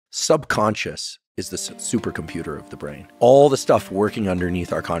Subconscious is the supercomputer of the brain. All the stuff working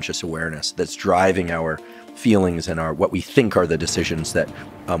underneath our conscious awareness that's driving our feelings and what we think are the decisions that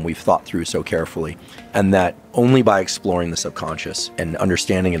we've thought through so carefully. And that only by exploring the subconscious and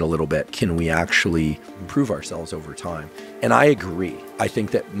understanding it a little bit can we actually improve ourselves over time. And I agree. I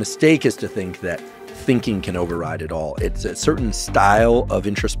think that mistake is to think that thinking can override it all. It's a certain style of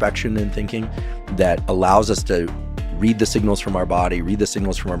introspection and thinking that allows us to read the signals from our body, read the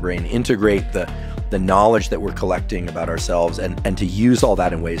signals from our brain, integrate the knowledge that we're collecting about ourselves, and to use all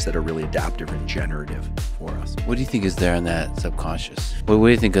that in ways that are really adaptive and generative for us. What do you think is there in that subconscious? What do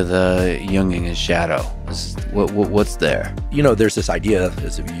you think of the Jungian shadow? What's there? You know, there's this idea,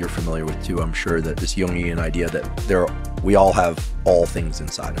 as you're familiar with too, I'm sure, that this Jungian idea that we all have all things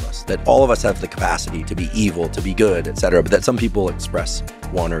inside of us, that all of us have the capacity to be evil, to be good, etc., but that some people express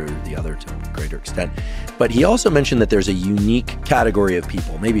one or the other to a greater extent. But he also mentioned that there's a unique category of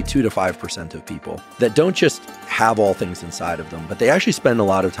people, maybe 2 to 5% of people, that don't just have all things inside of them, but they actually spend a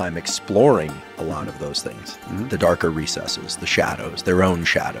lot of time exploring a lot of those things, the darker recesses, the shadows, their own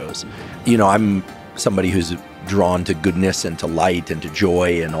shadows. You know, I'm somebody who's drawn to goodness and to light and to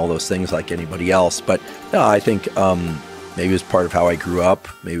joy and all those things like anybody else. But no, I think maybe it was part of how I grew up.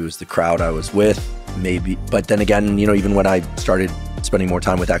 Maybe it was the crowd I was with. Maybe, but then again, you know, even when I started spending more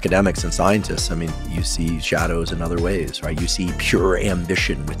time with academics and scientists, I mean, you see shadows in other ways, right? You see pure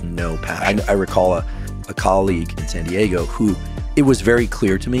ambition with no passion. I recall a colleague in San Diego who, it was very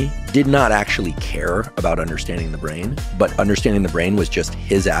clear to me, did not actually care about understanding the brain, but understanding the brain was just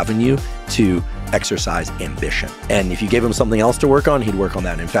his avenue to exercise ambition. And if you gave him something else to work on, he'd work on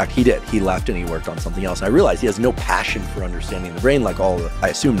that. And in fact, he did. He left and he worked on something else. And I realized he has no passion for understanding the brain like I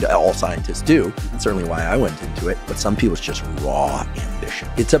assumed all scientists do. That's certainly why I went into it. But some people, it's just raw ambition.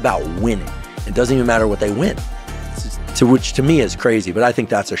 It's about winning. It doesn't even matter what they win. Which to me is crazy, but I think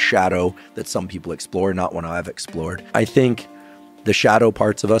that's a shadow that some people explore, not one I've explored. I think the shadow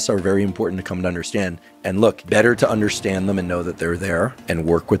parts of us are very important to come to understand. And look, better to understand them and know that they're there and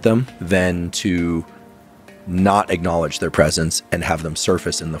work with them than to not acknowledge their presence and have them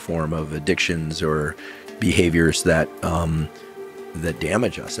surface in the form of addictions or behaviors that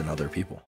damage us and other people.